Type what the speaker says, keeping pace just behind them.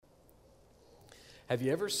Have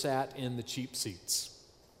you ever sat in the cheap seats?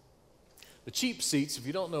 The cheap seats, if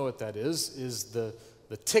you don't know what that is the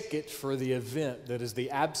ticket for the event that is the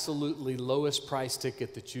absolutely lowest price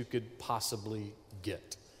ticket that you could possibly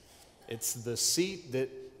get. It's the seat that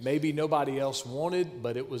maybe nobody else wanted,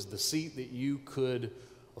 but it was the seat that you could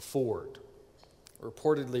afford.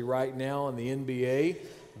 Reportedly right now in the NBA,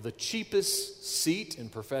 the cheapest seat in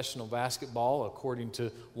professional basketball, according to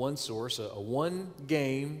one source, a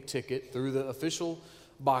one-game ticket through the official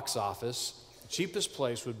box office, the cheapest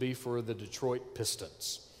place would be for the Detroit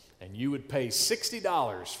Pistons. And you would pay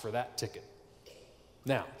 $60 for that ticket.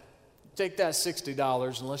 Now, take that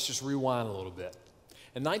 $60 and let's just rewind a little bit.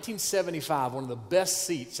 In 1975, one of the best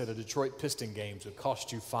seats at a Detroit Piston games would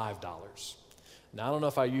cost you $5. Now, I don't know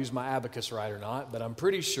if I use my abacus right or not, but I'm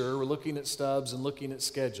pretty sure, we're looking at stubs and looking at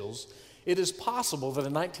schedules, it is possible that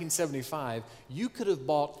in 1975, you could have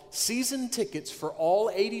bought season tickets for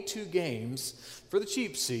all 82 games for the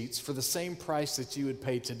cheap seats for the same price that you would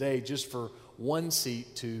pay today just for one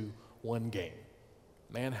seat to one game.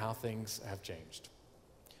 Man, how things have changed.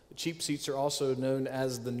 The cheap seats are also known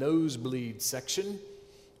as the nosebleed section.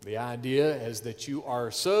 The idea is that you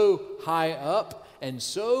are so high up and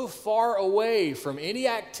so far away from any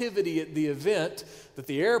activity at the event that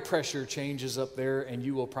the air pressure changes up there and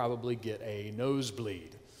you will probably get a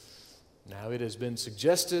nosebleed. Now, it has been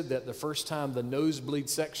suggested that the first time the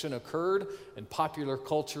nosebleed section occurred in popular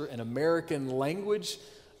culture and American language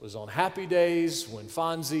was on Happy Days when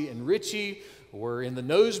Fonzie and Richie were in the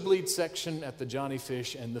nosebleed section at the Johnny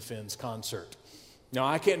Fish and the Finns concert. Now,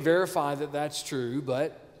 I can't verify that that's true,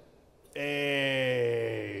 but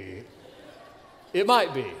it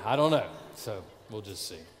might be. I don't know. So we'll just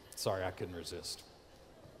see. Sorry, I couldn't resist.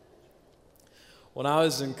 When I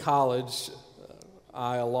was in college,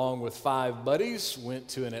 I, along with 5 buddies, went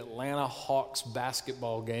to an Atlanta Hawks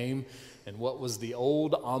basketball game in what was the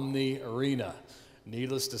old Omni Arena.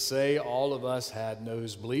 Needless to say, all of us had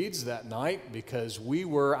nosebleeds that night because we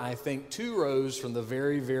were, I think, 2 rows from the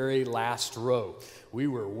very, very last row. We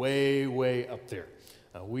were way, way up there.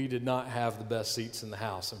 We did not have the best seats in the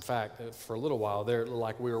house. In fact, for a little while there, it looked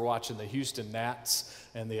like we were watching the Houston Gnats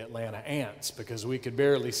and the Atlanta Ants because we could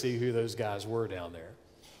barely see who those guys were down there.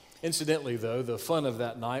 Incidentally, though, the fun of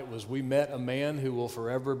that night was we met a man who will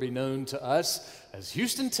forever be known to us as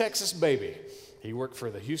Houston, Texas Baby. He worked for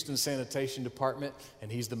the Houston Sanitation Department,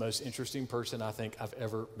 and he's the most interesting person I think I've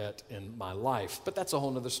ever met in my life. But that's a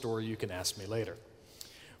whole other story you can ask me later.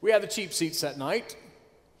 We had the cheap seats that night,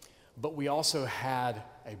 but we also had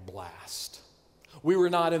a blast. We were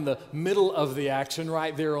not in the middle of the action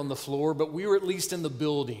right there on the floor, but we were at least in the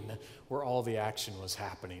building where all the action was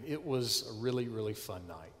happening. It was a really, really fun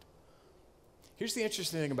night. Here's the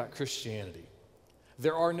interesting thing about Christianity.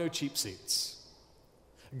 There are no cheap seats.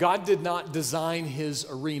 God did not design his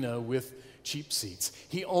arena with cheap seats.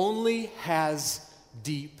 He only has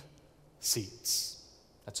deep seats.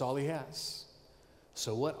 That's all he has.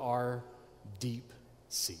 So what are deep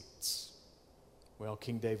seats? Well,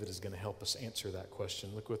 King David is going to help us answer that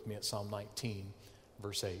question. Look with me at Psalm 19,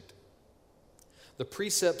 verse 8. The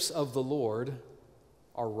precepts of the Lord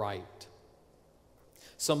are right.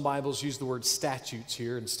 Some Bibles use the word statutes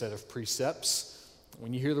here instead of precepts.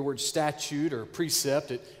 When you hear the word statute or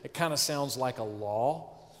precept, it kind of sounds like a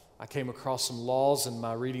law. I came across some laws in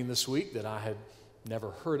my reading this week that I had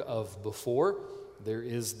never heard of before. There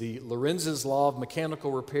is the Lorenz's law of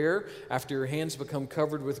mechanical repair. After your hands become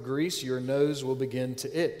covered with grease, your nose will begin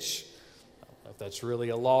to itch. I don't know if that's really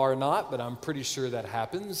a law or not, but I'm pretty sure that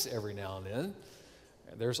happens every now and then.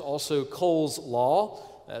 There's also Cole's law.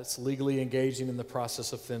 That's legally engaging in the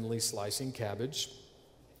process of thinly slicing cabbage.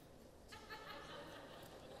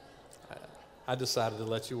 I decided to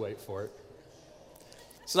let you wait for it.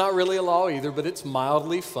 It's not really a law either, but it's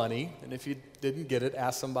mildly funny. And if you didn't get it,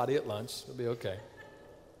 ask somebody at lunch. It'll be okay.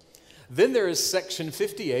 Then there is Section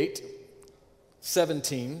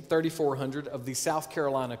 3400 of the South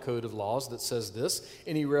Carolina Code of Laws that says this: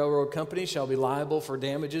 any railroad company shall be liable for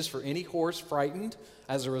damages for any horse frightened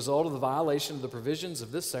as a result of the violation of the provisions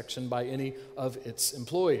of this section by any of its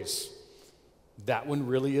employees. That one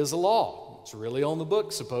really is a law. It's really on the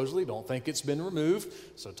book, supposedly. Don't think it's been removed.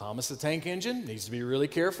 So Thomas the Tank Engine needs to be really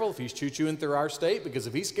careful if he's choo-chooing through our state, because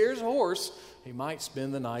if he scares a horse, he might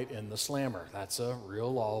spend the night in the slammer. That's a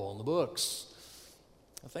real law on the books.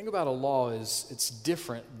 The thing about a law is it's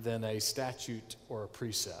different than a statute or a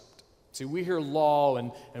precept. See, we hear law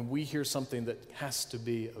and we hear something that has to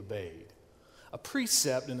be obeyed. A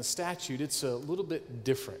precept and a statute, it's a little bit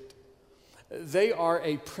different. They are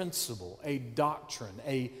a principle, a doctrine,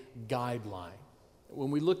 a guideline.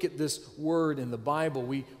 When we look at this word in the Bible,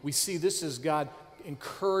 we see this as God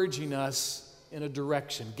encouraging us in a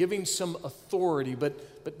direction, giving some authority,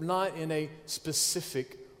 but not in a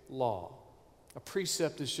specific law. A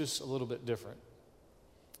precept is just a little bit different.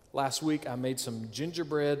 Last week, I made some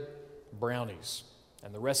gingerbread brownies,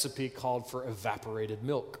 and the recipe called for evaporated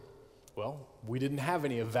milk. Well, we didn't have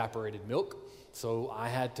any evaporated milk, so I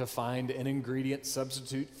had to find an ingredient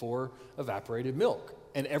substitute for evaporated milk.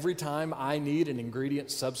 And every time I need an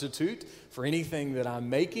ingredient substitute for anything that I'm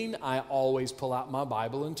making, I always pull out my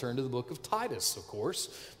Bible and turn to the book of Titus, of course,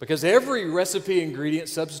 because every recipe ingredient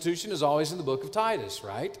substitution is always in the book of Titus,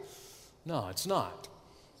 right? No, it's not.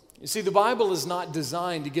 You see, the Bible is not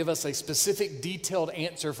designed to give us a specific, detailed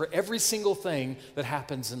answer for every single thing that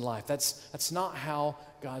happens in life. That's not how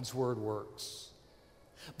God's Word works.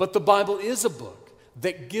 But the Bible is a book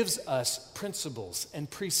that gives us principles and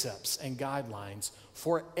precepts and guidelines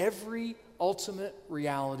for every ultimate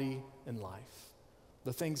reality in life,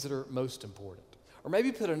 the things that are most important. Or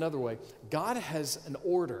maybe put another way, God has an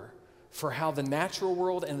order for how the natural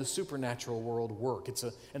world and the supernatural world work. It's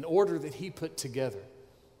an order that He put together.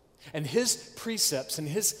 And His precepts and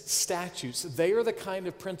His statutes, they are the kind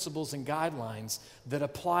of principles and guidelines that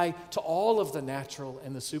apply to all of the natural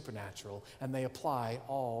and the supernatural, and they apply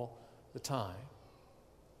all the time.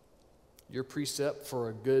 Your precept for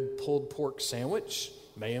a good pulled pork sandwich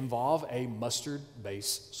may involve a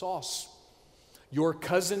mustard-based sauce. Your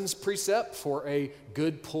cousin's precept for a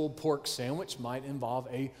good pulled pork sandwich might involve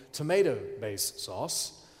a tomato-based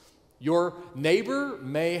sauce. Your neighbor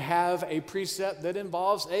may have a precept that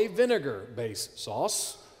involves a vinegar-based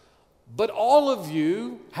sauce. But all of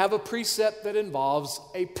you have a precept that involves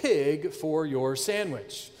a pig for your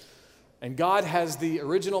sandwich. And God has the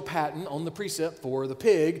original patent on the precept for the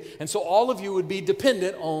pig, and so all of you would be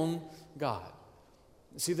dependent on God.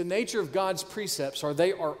 See, the nature of God's precepts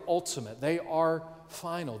they are ultimate. They are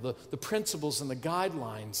final. The principles and the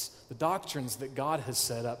guidelines, the doctrines that God has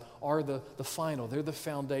set up are the final. They're the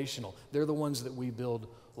foundational. They're the ones that we build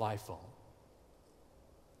life on.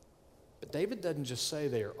 But David doesn't just say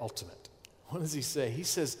they are ultimate. What does he say? He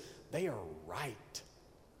says they are right.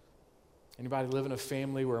 Anybody live in a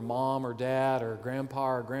family where mom or dad or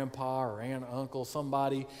grandpa or aunt or uncle,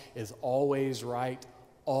 somebody is always right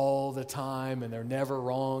all the time and they're never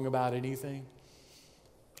wrong about anything?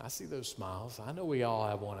 I see those smiles. I know we all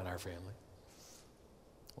have one in our family.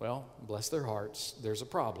 Well, bless their hearts, there's a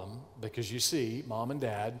problem because you see mom and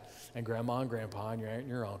dad and grandma and grandpa and your aunt and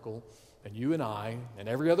your uncle and you and I and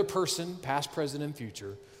every other person, past, present, and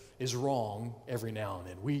future, is wrong every now and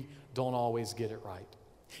then. We don't always get it right.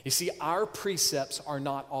 You see, our precepts are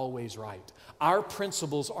not always right. Our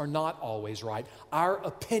principles are not always right. Our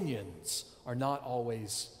opinions are not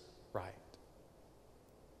always right.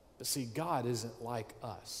 But see, God isn't like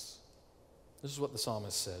us. This is what the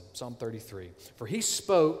psalmist said, Psalm 33. For He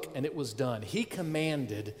spoke and it was done. He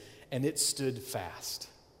commanded and it stood fast.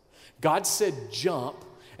 God said jump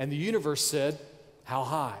and the universe said how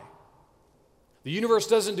high. The universe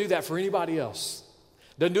doesn't do that for anybody else.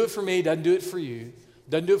 Doesn't do it for me, doesn't do it for you.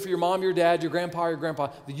 Doesn't do it for your mom, your dad, your grandpa, your grandpa.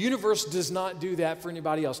 The universe does not do that for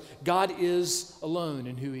anybody else. God is alone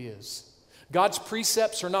in who He is. God's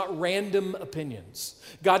precepts are not random opinions.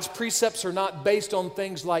 God's precepts are not based on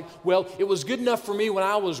things like, well, it was good enough for me when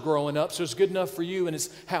I was growing up, so it's good enough for you, and it's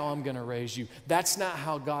how I'm going to raise you. That's not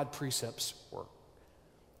how God's precepts work.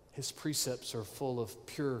 His precepts are full of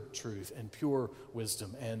pure truth and pure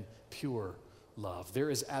wisdom and pure love. There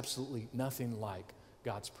is absolutely nothing like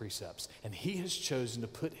God's precepts. And He has chosen to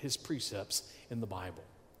put His precepts in the Bible.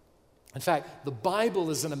 In fact, the Bible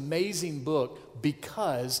is an amazing book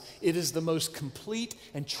because it is the most complete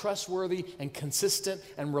and trustworthy and consistent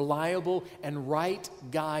and reliable and right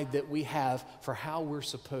guide that we have for how we're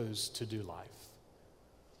supposed to do life.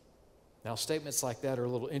 Now, statements like that are a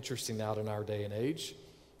little interesting out in our day and age.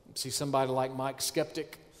 See somebody like Mike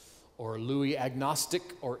Skeptic or Louis Agnostic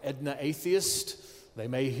or Edna Atheist. They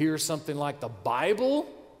may hear something like the Bible,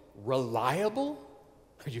 reliable?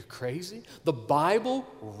 Are you crazy? The Bible,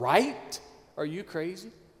 right? Are you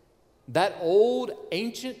crazy? That old,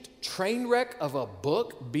 ancient train wreck of a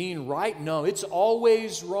book being right? No, it's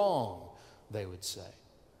always wrong, they would say.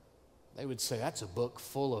 They would say that's a book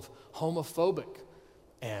full of homophobic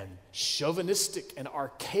and chauvinistic and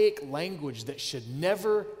archaic language that should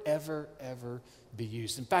never, ever, ever be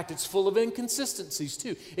used. In fact, it's full of inconsistencies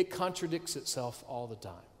too. It contradicts itself all the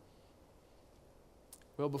time.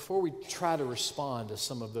 Well, before we try to respond to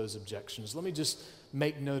some of those objections, let me just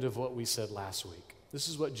make note of what we said last week. This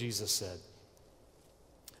is what Jesus said.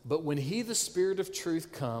 But when He, the Spirit of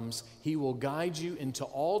truth, comes, He will guide you into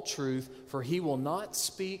all truth, for He will not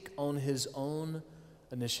speak on His own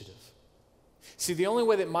initiative. See, the only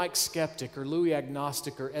way that Mike Skeptic or Louis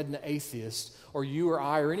Agnostic or Edna Atheist or you or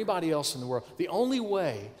I or anybody else in the world, the only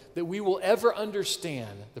way that we will ever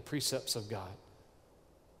understand the precepts of God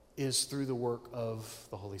is through the work of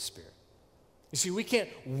the Holy Spirit. You see, we can't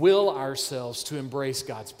will ourselves to embrace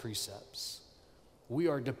God's precepts. We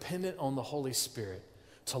are dependent on the Holy Spirit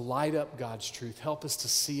to light up God's truth, help us to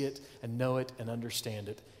see it and know it and understand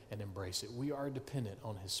it and embrace it. We are dependent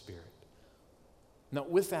on His Spirit. Now,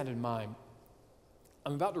 with that in mind,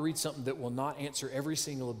 I'm about to read something that will not answer every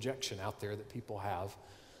single objection out there that people have,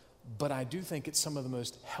 but I do think it's some of the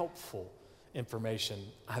most helpful information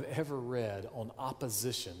I've ever read on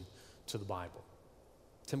opposition to the Bible.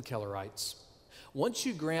 Tim Keller writes, once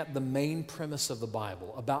you grant the main premise of the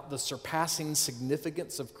Bible about the surpassing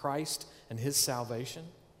significance of Christ and His salvation,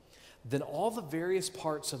 then all the various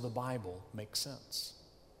parts of the Bible make sense.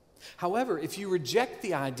 However, if you reject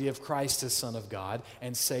the idea of Christ as Son of God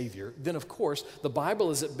and Savior, then of course the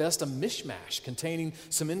Bible is at best a mishmash containing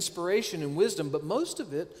some inspiration and wisdom, but most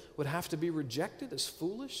of it would have to be rejected as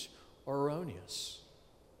foolish or erroneous.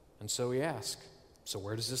 And so we ask, so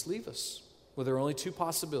where does this leave us? Well, there are only two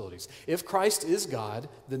possibilities. If Christ is God,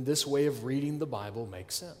 then this way of reading the Bible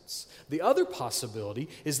makes sense. The other possibility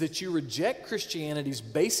is that you reject Christianity's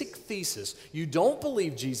basic thesis. You don't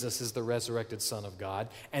believe Jesus is the resurrected Son of God,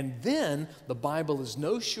 and then the Bible is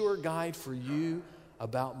no sure guide for you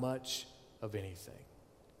about much of anything.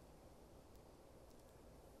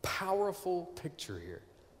 Powerful picture here.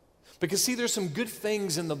 Because see, there's some good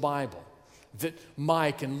things in the Bible that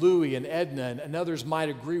Mike and Louie and Edna and others might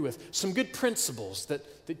agree with, some good principles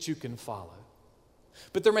that you can follow.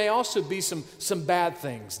 But there may also be some bad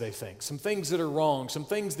things, they think, some things that are wrong, some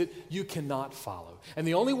things that you cannot follow. And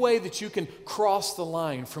the only way that you can cross the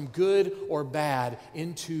line from good or bad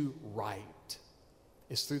into right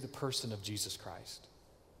is through the person of Jesus Christ.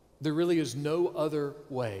 There really is no other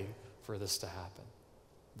way for this to happen.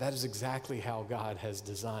 That is exactly how God has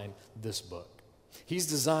designed this book. He's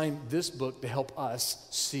designed this book to help us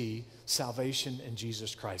see salvation in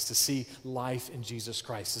Jesus Christ, to see life in Jesus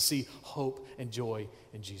Christ, to see hope and joy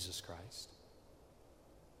in Jesus Christ.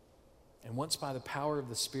 And once by the power of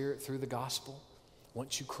the Spirit through the gospel,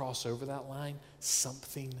 once you cross over that line,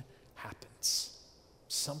 something happens.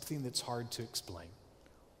 Something that's hard to explain.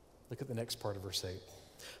 Look at the next part of verse 8.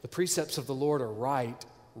 The precepts of the Lord are right,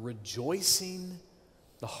 rejoicing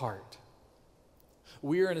the heart.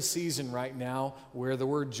 We are in a season right now where the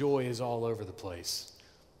word joy is all over the place.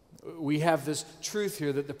 We have this truth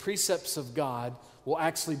here that the precepts of God will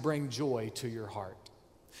actually bring joy to your heart.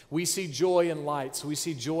 We see joy in lights. We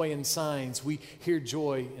see joy in signs. We hear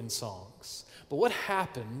joy in songs. But what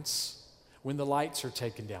happens when the lights are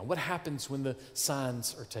taken down? What happens when the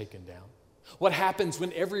signs are taken down? What happens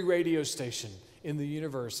when every radio station in the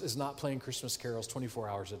universe is not playing Christmas carols 24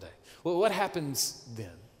 hours a day? Well, what happens then?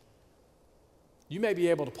 You may be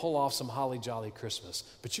able to pull off some holly jolly Christmas,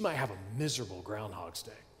 but you might have a miserable Groundhog's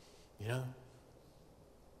Day, you know?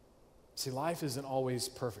 See, life isn't always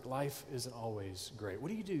perfect. Life isn't always great.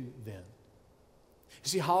 What do you do then? You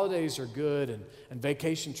see, holidays are good, and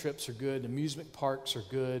vacation trips are good, and amusement parks are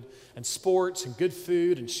good, and sports and good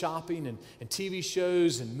food and shopping and TV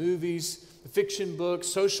shows and movies, fiction books,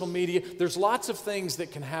 social media. There's lots of things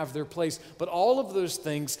that can have their place, but all of those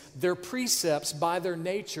things, their precepts by their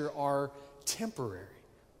nature are temporary.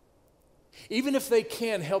 Even if they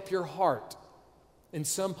can help your heart in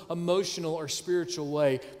some emotional or spiritual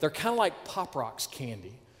way, they're kind of like Pop Rocks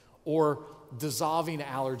candy or dissolving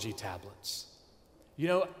allergy tablets. You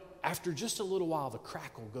know, after just a little while, the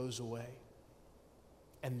crackle goes away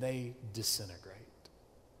and they disintegrate.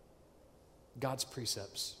 God's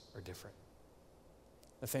precepts are different.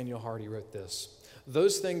 Nathaniel Hardy wrote this: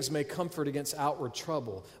 those things may comfort against outward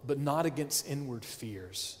trouble, but not against inward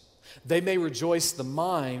fears. They may rejoice the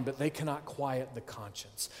mind, but they cannot quiet the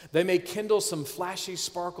conscience. They may kindle some flashy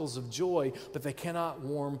sparkles of joy, but they cannot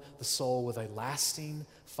warm the soul with a lasting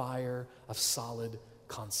fire of solid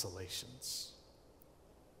consolations.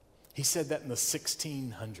 He said that in the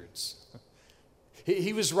 1600s.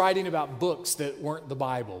 He was writing about books that weren't the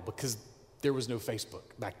Bible because there was no Facebook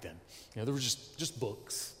back then. You know, there were just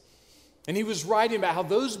books. And he was writing about how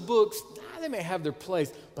those books, they may have their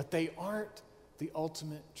place, but they aren't the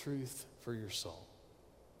ultimate truth for your soul.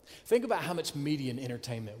 Think about how much media and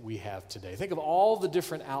entertainment we have today. Think of all the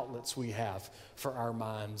different outlets we have for our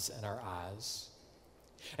minds and our eyes.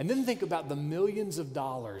 And then think about the millions of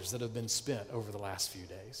dollars that have been spent over the last few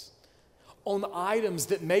days on items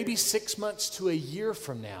that maybe 6 months to a year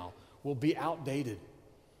from now will be outdated,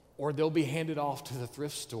 or they'll be handed off to the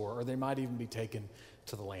thrift store, or they might even be taken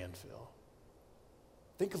to the landfill.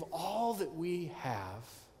 Think of all that we have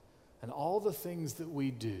and all the things that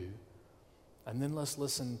we do, and then let's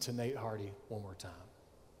listen to Nate Hardy one more time.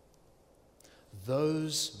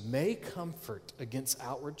 Those may comfort against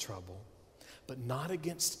outward trouble, but not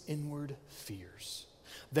against inward fears.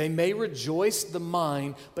 They may rejoice the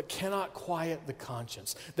mind, but cannot quiet the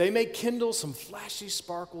conscience. They may kindle some flashy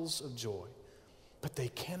sparkles of joy, but they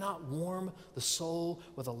cannot warm the soul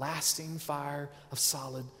with a lasting fire of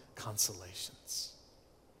solid consolations.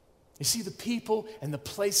 You see, the people and the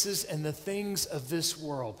places and the things of this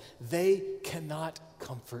world, they cannot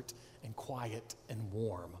comfort and quiet and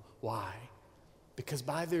warm. Why? Because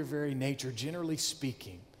by their very nature, generally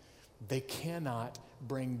speaking, they cannot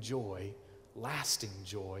bring joy, lasting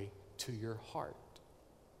joy, to your heart.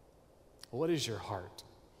 What is your heart?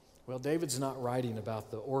 Well, David's not writing about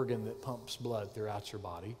the organ that pumps blood throughout your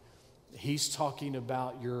body. He's talking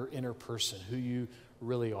about your inner person, who you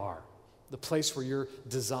really are. The place where your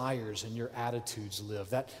desires and your attitudes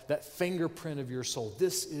live, that fingerprint of your soul.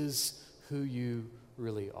 This is who you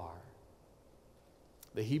really are.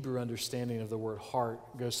 The Hebrew understanding of the word heart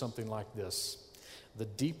goes something like this: the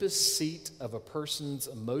deepest seat of a person's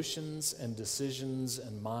emotions and decisions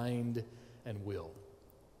and mind and will.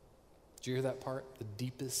 Did you hear that part? The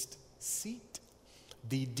deepest seat.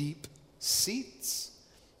 The deep seats.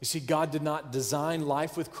 You see, God did not design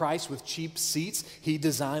life with Christ with cheap seats. He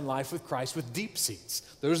designed life with Christ with deep seats.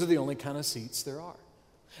 Those are the only kind of seats there are.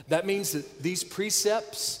 That means that these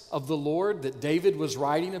precepts of the Lord that David was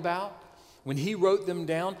writing about, when he wrote them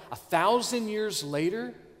down 1,000 years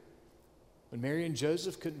later, when Mary and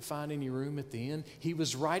Joseph couldn't find any room at the inn, he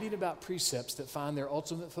was writing about precepts that find their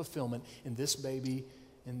ultimate fulfillment in this baby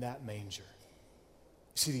in that manger.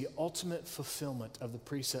 You see, the ultimate fulfillment of the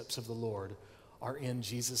precepts of the Lord are in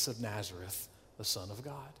Jesus of Nazareth, the Son of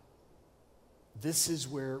God. This is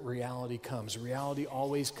where reality comes. Reality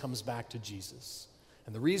always comes back to Jesus.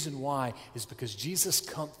 And the reason why is because Jesus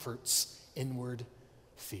comforts inward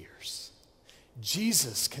fears.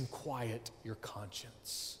 Jesus can quiet your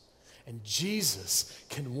conscience. And Jesus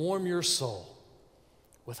can warm your soul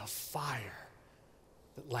with a fire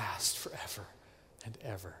that lasts forever and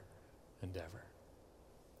ever and ever.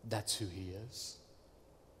 That's who he is.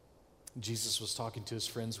 Jesus was talking to his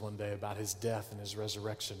friends one day about his death and his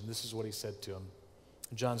resurrection. And this is what he said to them.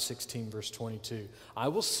 John 16, verse 22. I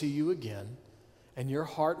will see you again, and your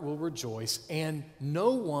heart will rejoice, and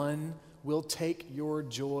no one will take your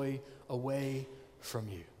joy away from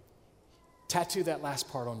you. Tattoo that last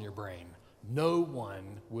part on your brain. No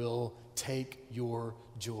one will take your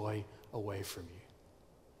joy away from you.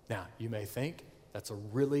 Now, you may think that's a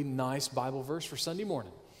really nice Bible verse for Sunday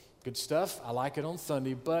morning. Good stuff. I like it on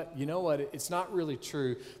Sunday, but you know what? It's not really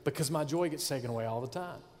true because my joy gets taken away all the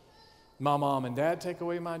time. My mom and dad take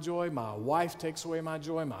away my joy. My wife takes away my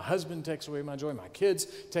joy. My husband takes away my joy. My kids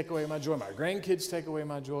take away my joy. My grandkids take away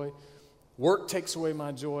my joy. Work takes away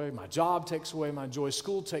my joy. My job takes away my joy.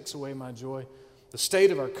 School takes away my joy. The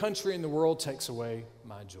state of our country and the world takes away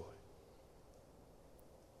my joy.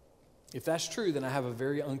 If that's true, then I have a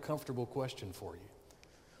very uncomfortable question for you.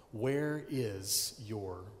 Where is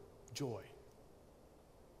your joy?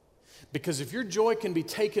 Because if your joy can be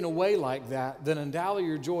taken away like that, then undoubtedly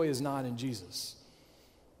your joy is not in Jesus.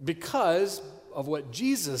 Because of what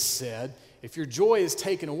Jesus said, if your joy is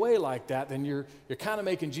taken away like that, then you're kind of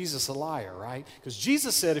making Jesus a liar, right? Because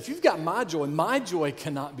Jesus said, if you've got my joy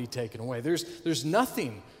cannot be taken away. There's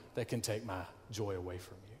nothing that can take my joy away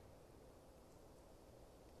from you.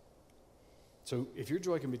 So if your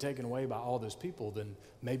joy can be taken away by all those people, then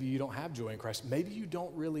maybe you don't have joy in Christ. Maybe you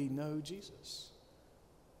don't really know Jesus.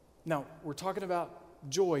 Now, we're talking about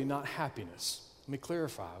joy, not happiness. Let me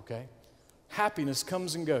clarify, okay? Happiness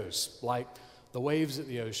comes and goes like the waves at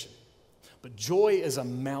the ocean. But joy is a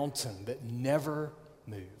mountain that never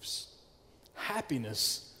moves.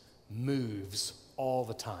 Happiness moves all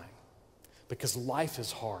the time because life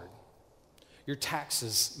is hard. Your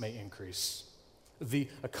taxes may increase. The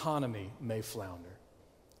economy may flounder.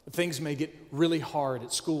 Things may get really hard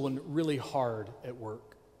at school and really hard at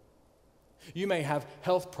work. You may have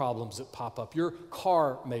health problems that pop up. Your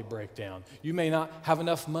car may break down. You may not have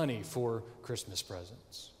enough money for Christmas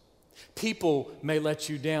presents. People may let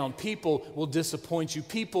you down. People will disappoint you.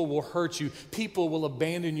 People will hurt you. People will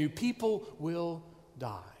abandon you. People will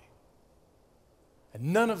die.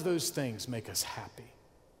 And none of those things make us happy.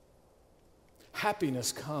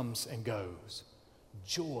 Happiness comes and goes.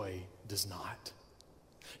 Joy does not.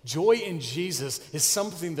 Joy in Jesus is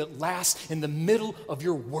something that lasts in the middle of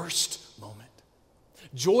your worst moment.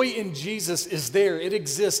 Joy in Jesus is there. It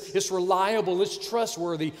exists. It's reliable. It's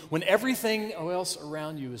trustworthy when everything else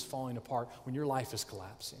around you is falling apart, when your life is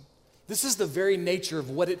collapsing. This is the very nature of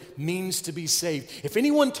what it means to be saved. If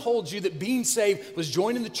anyone told you that being saved was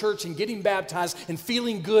joining the church and getting baptized and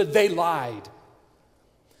feeling good, they lied.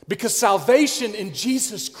 Because salvation in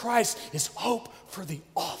Jesus Christ is hope for the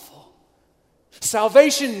awful.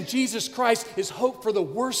 Salvation in Jesus Christ is hope for the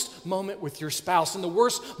worst moment with your spouse, and the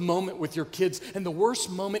worst moment with your kids, and the worst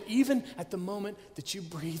moment, even at the moment that you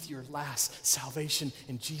breathe your last. Salvation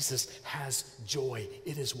in Jesus has joy.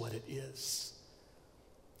 It is what it is.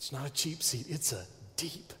 It's not a cheap seat, it's a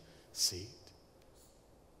deep seat.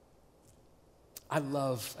 I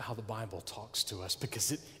love how the Bible talks to us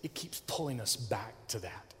because it keeps pulling us back to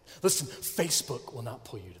that. Listen, Facebook will not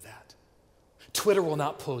pull you to that. Twitter will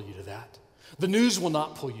not pull you to that. The news will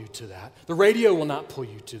not pull you to that. The radio will not pull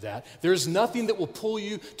you to that. There is nothing that will pull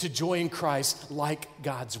you to joy in Christ like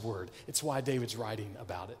God's word. It's why David's writing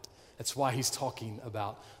about it. It's why he's talking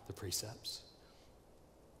about the precepts.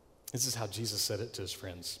 This is how Jesus said it to his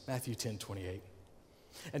friends. Matthew 10:28.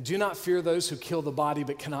 And do not fear those who kill the body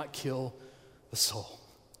but cannot kill the soul.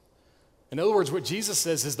 In other words, what Jesus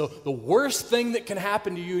says is the worst thing that can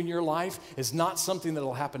happen to you in your life is not something that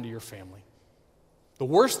will happen to your family. The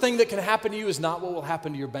worst thing that can happen to you is not what will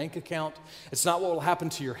happen to your bank account. It's not what will happen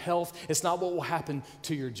to your health. It's not what will happen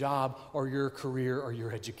to your job or your career or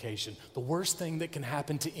your education. The worst thing that can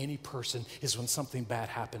happen to any person is when something bad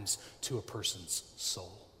happens to a person's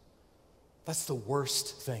soul. That's the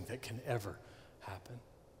worst thing that can ever happen.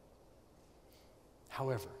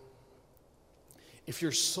 However, if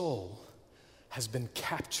your soul has been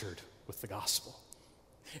captured with the gospel,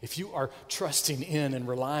 if you are trusting in and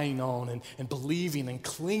relying on and believing and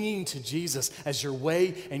clinging to Jesus as your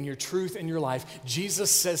way and your truth and your life, Jesus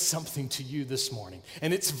says something to you this morning.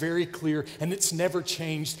 And it's very clear, and it's never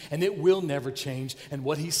changed, and it will never change. And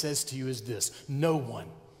what he says to you is this: no one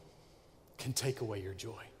can take away your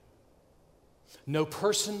joy. No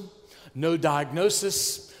person, no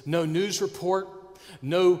diagnosis, no news report,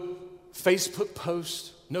 no Facebook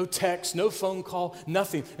post, no text, no phone call,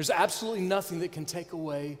 nothing. There's absolutely nothing that can take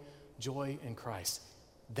away joy in Christ.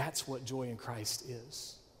 That's what joy in Christ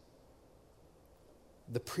is.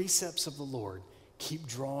 The precepts of the Lord keep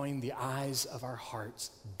drawing the eyes of our hearts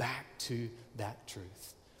back to that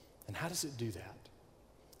truth. And how does it do that?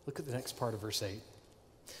 Look at the next part of verse 8.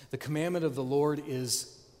 The commandment of the Lord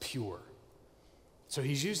is pure. So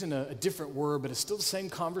he's using a different word, but it's still the same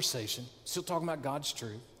conversation, still talking about God's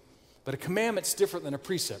truth. But a commandment's different than a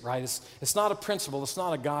precept, right? It's not a principle. It's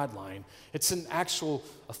not a guideline. It's an actual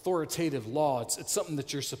authoritative law. It's something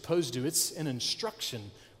that you're supposed to do. It's an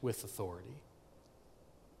instruction with authority.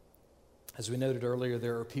 As we noted earlier,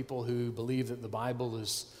 there are people who believe that the Bible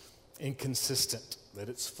is inconsistent, that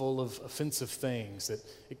it's full of offensive things, that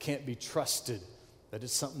it can't be trusted, that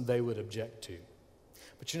it's something they would object to.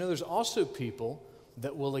 But you know, there's also people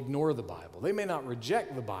that will ignore the Bible. They may not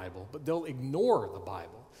reject the Bible, but they'll ignore the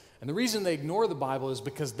Bible. And the reason they ignore the Bible is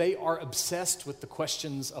because they are obsessed with the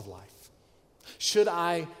questions of life. Should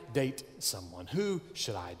I date someone? Who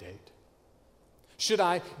should I date? Should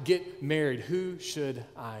I get married? Who should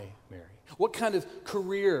I marry? What kind of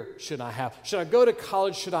career should I have? Should I go to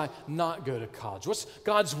college? Should I not go to college? What's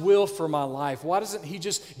God's will for my life? Why doesn't he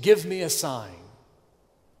just give me a sign?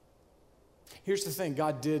 Here's the thing,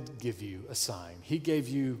 God did give you a sign. He gave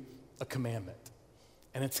you a commandment.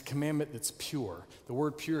 And it's a commandment that's pure. The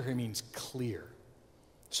word pure here means clear.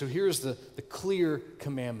 So here's the clear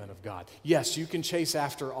commandment of God. Yes, you can chase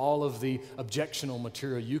after all of the objectionable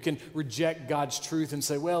material. You can reject God's truth and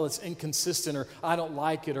say, well, it's inconsistent, or I don't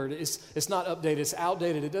like it, or it's not updated, it's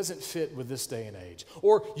outdated, it doesn't fit with this day and age.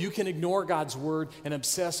 Or you can ignore God's word and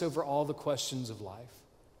obsess over all the questions of life.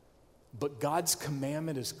 But God's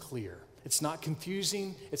commandment is clear. It's not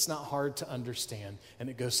confusing, it's not hard to understand, and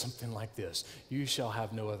it goes something like this: you shall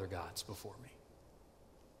have no other gods before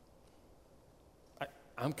me.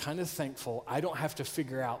 I'm kind of thankful I don't have to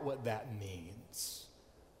figure out what that means.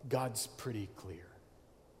 God's pretty clear.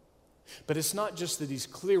 But it's not just that he's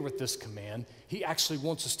clear with this command, he actually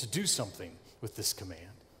wants us to do something with this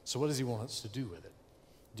command. So what does he want us to do with it?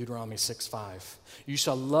 Deuteronomy 6:5. You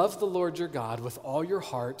shall love the Lord your God with all your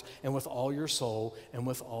heart and with all your soul and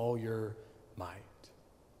with all your might.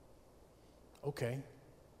 Okay,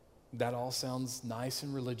 that all sounds nice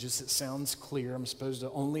and religious. It sounds clear. I'm supposed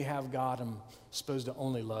to only have God. I'm supposed to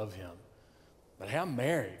only love him. But hey, I'm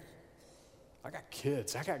married. I got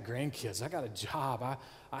kids. I got grandkids. I got a job.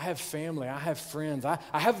 I have family. I have friends. I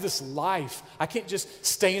have this life. I can't just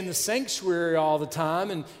stay in the sanctuary all the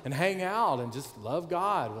time and hang out and just love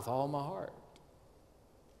God with all my heart.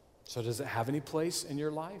 So does it have any place in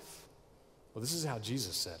your life? Well, this is how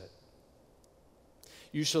Jesus said it.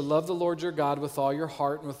 You shall love the Lord your God with all your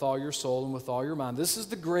heart and with all your soul and with all your mind. This is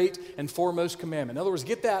the great and foremost commandment. In other words,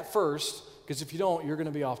 get that first, because if you don't, you're going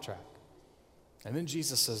to be off track. And then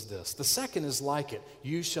Jesus says this. The second is like it.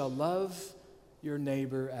 You shall love your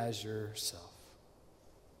neighbor as yourself.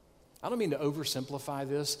 I don't mean to oversimplify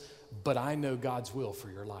this, but I know God's will for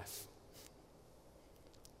your life.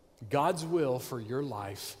 God's will for your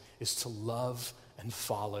life is to love and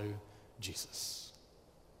follow Jesus.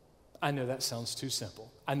 I know that sounds too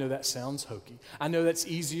simple. I know that sounds hokey. I know that's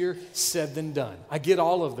easier said than done. I get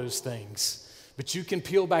all of those things. But you can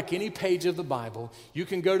peel back any page of the Bible. You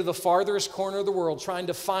can go to the farthest corner of the world trying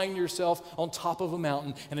to find yourself on top of a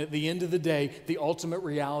mountain. And at the end of the day, the ultimate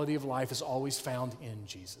reality of life is always found in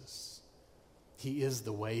Jesus. He is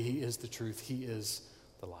the way. He is the truth. He is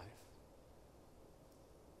the life.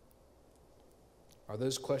 Are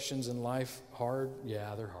those questions in life hard?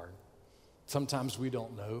 Yeah, they're hard. Sometimes we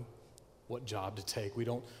don't know what job to take. We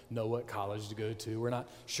don't know what college to go to. We're not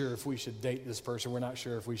sure if we should date this person. We're not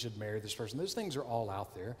sure if we should marry this person. Those things are all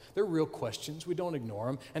out there. They're real questions. We don't ignore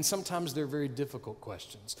them. And sometimes they're very difficult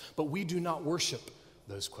questions. But we do not worship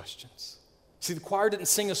those questions. See, the choir didn't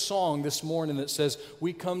sing a song this morning that says,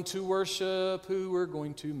 we come to worship who we're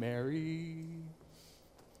going to marry.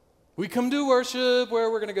 We come to worship where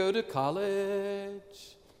we're going to go to college.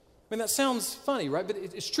 I mean, that sounds funny, right? But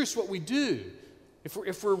it's true. It's what we do.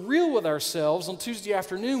 If we're real with ourselves on Tuesday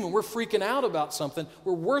afternoon when we're freaking out about something,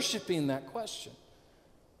 we're worshiping that question.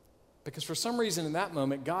 Because for some reason in that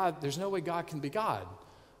moment, there's no way God can be God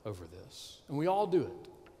over this. And we all do it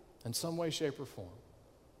in some way, shape, or form.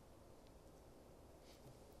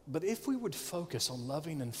 But if we would focus on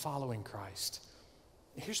loving and following Christ,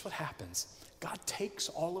 here's what happens. God takes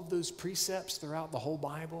all of those precepts throughout the whole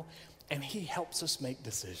Bible and he helps us make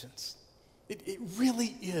decisions. It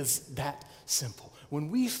really is that simple.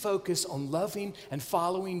 When we focus on loving and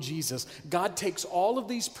following Jesus, God takes all of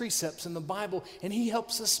these precepts in the Bible and he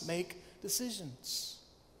helps us make decisions.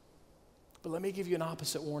 But let me give you an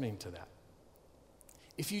opposite warning to that.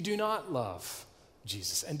 If you do not love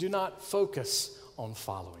Jesus and do not focus on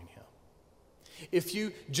following him, if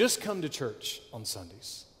you just come to church on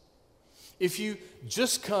Sundays, if you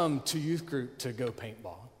just come to youth group to go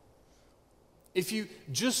paintball, if you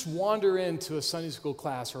just wander into a Sunday school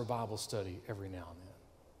class or a Bible study every now and then,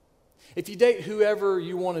 if you date whoever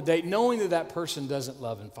you want to date, knowing that that person doesn't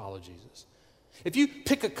love and follow Jesus, if you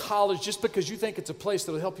pick a college just because you think it's a place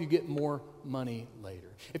that will help you get more money later,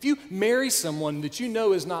 if you marry someone that you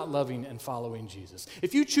know is not loving and following Jesus,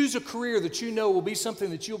 if you choose a career that you know will be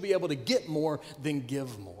something that you'll be able to get more than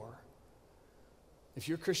give more, if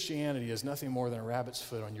your Christianity is nothing more than a rabbit's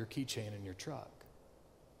foot on your keychain in your truck,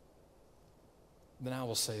 then I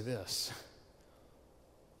will say this.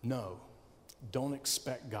 No, don't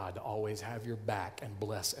expect God to always have your back and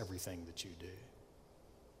bless everything that you do.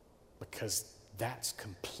 Because that's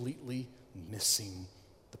completely missing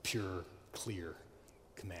the pure, clear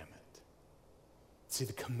commandment. See,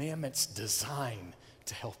 the commandment's designed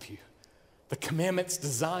to help you. The commandment's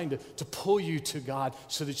designed to pull you to God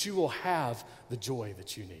so that you will have the joy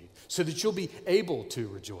that you need, so that you'll be able to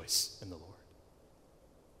rejoice in the Lord.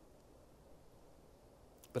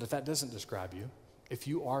 But if that doesn't describe you, if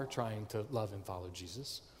you are trying to love and follow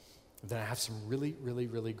Jesus, then I have some really, really,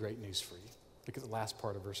 really great news for you. Look at the last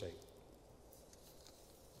part of verse 8.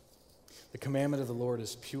 The commandment of the Lord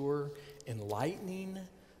is pure, enlightening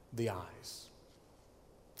the eyes.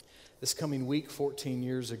 This coming week, 14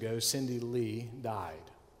 years ago, Cindy Lee died.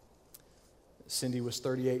 Cindy was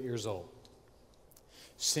 38 years old.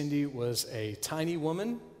 Cindy was a tiny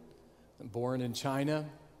woman born in China,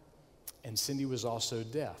 and Cindy was also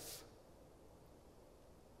deaf.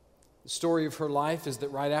 The story of her life is that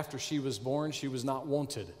right after she was born, she was not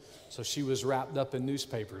wanted. So she was wrapped up in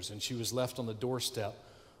newspapers, and she was left on the doorstep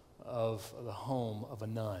of the home of a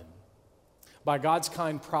nun. By God's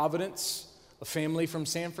kind providence, a family from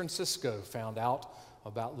San Francisco found out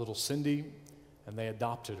about little Cindy, and they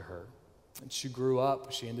adopted her. And she grew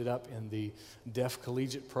up. She ended up in the deaf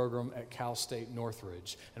collegiate program at Cal State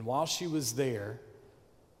Northridge. And while she was there,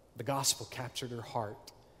 the gospel captured her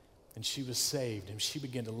heart, and she was saved, and she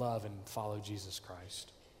began to love and follow Jesus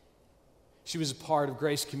Christ. She was a part of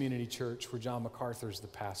Grace Community Church, where John MacArthur is the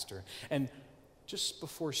pastor. And just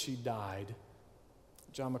before she died,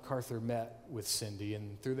 John MacArthur met with Cindy,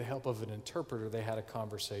 and through the help of an interpreter, they had a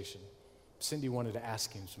conversation. Cindy wanted to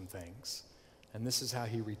ask him some things, and this is how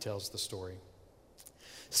he retells the story.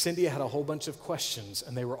 Cindy had a whole bunch of questions,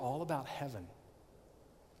 and they were all about heaven.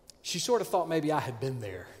 She sort of thought maybe I had been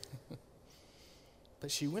there.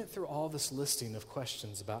 But she went through all this listing of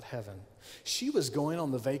questions about heaven. She was going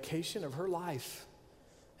on the vacation of her life,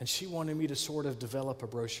 and she wanted me to sort of develop a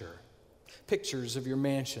brochure. Pictures of your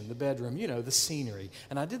mansion, the bedroom, the scenery.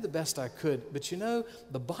 And I did the best I could. But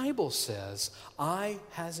the Bible says, eye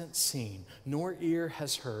hasn't seen, nor ear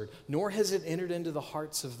has heard, nor has it entered into the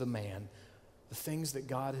hearts of the man, the things that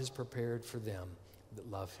God has prepared for them that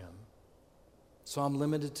love him. So I'm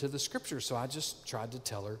limited to the scripture, so I just tried to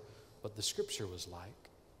tell her what the scripture was like.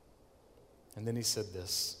 And then he said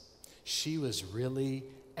this: she was really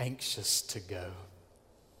anxious to go.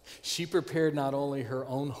 She prepared not only her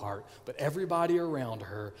own heart, but everybody around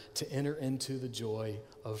her to enter into the joy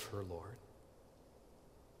of her Lord.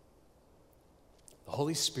 The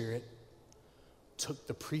Holy Spirit took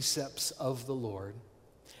the precepts of the Lord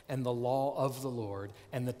and the law of the Lord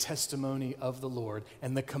and the testimony of the Lord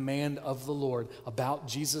and the command of the Lord about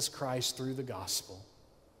Jesus Christ through the gospel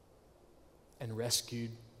and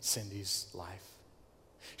rescued Cindy's life.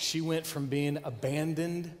 She went from being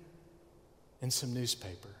abandoned in some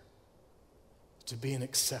newspaper to being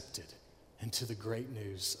accepted into the great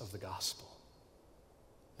news of the gospel.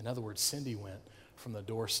 In other words, Cindy went from the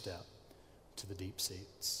doorstep to the deep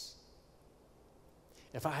seats.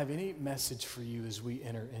 If I have any message for you as we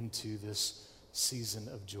enter into this season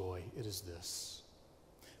of joy, it is this: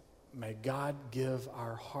 may God give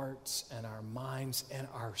our hearts and our minds and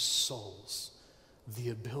our souls the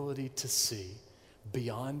ability to see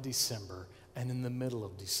beyond December and in the middle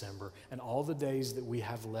of December and all the days that we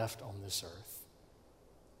have left on this earth,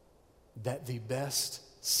 that the best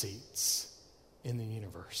seats in the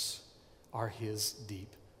universe are his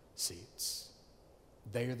deep seats.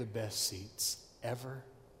 They are the best seats ever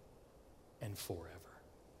and forever.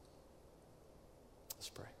 Let's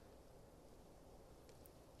pray.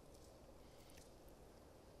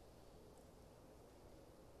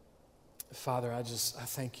 Father, I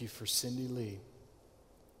thank you for Cindy Lee.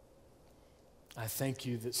 I thank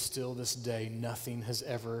you that still this day nothing has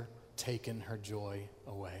ever taken her joy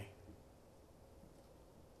away.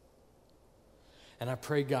 And I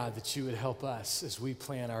pray, God, that you would help us as we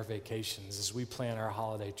plan our vacations, as we plan our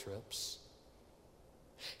holiday trips.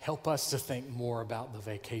 Help us to think more about the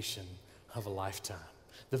vacation of a lifetime,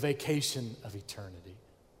 the vacation of eternity,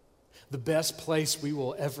 the best place we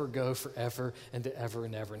will ever go forever and to ever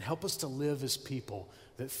and ever. And help us to live as people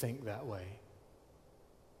that think that way.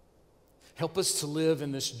 Help us to live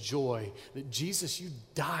in this joy that Jesus, you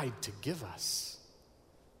died to give us.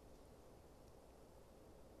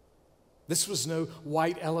 This was no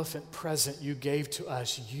white elephant present you gave to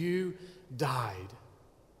us. You died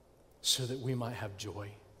so that we might have joy.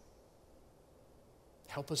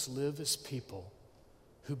 Help us live as people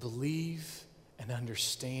who believe and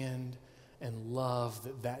understand and love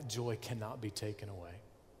that joy cannot be taken away.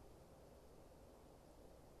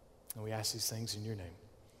 And we ask these things in your name.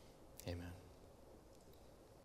 Amen.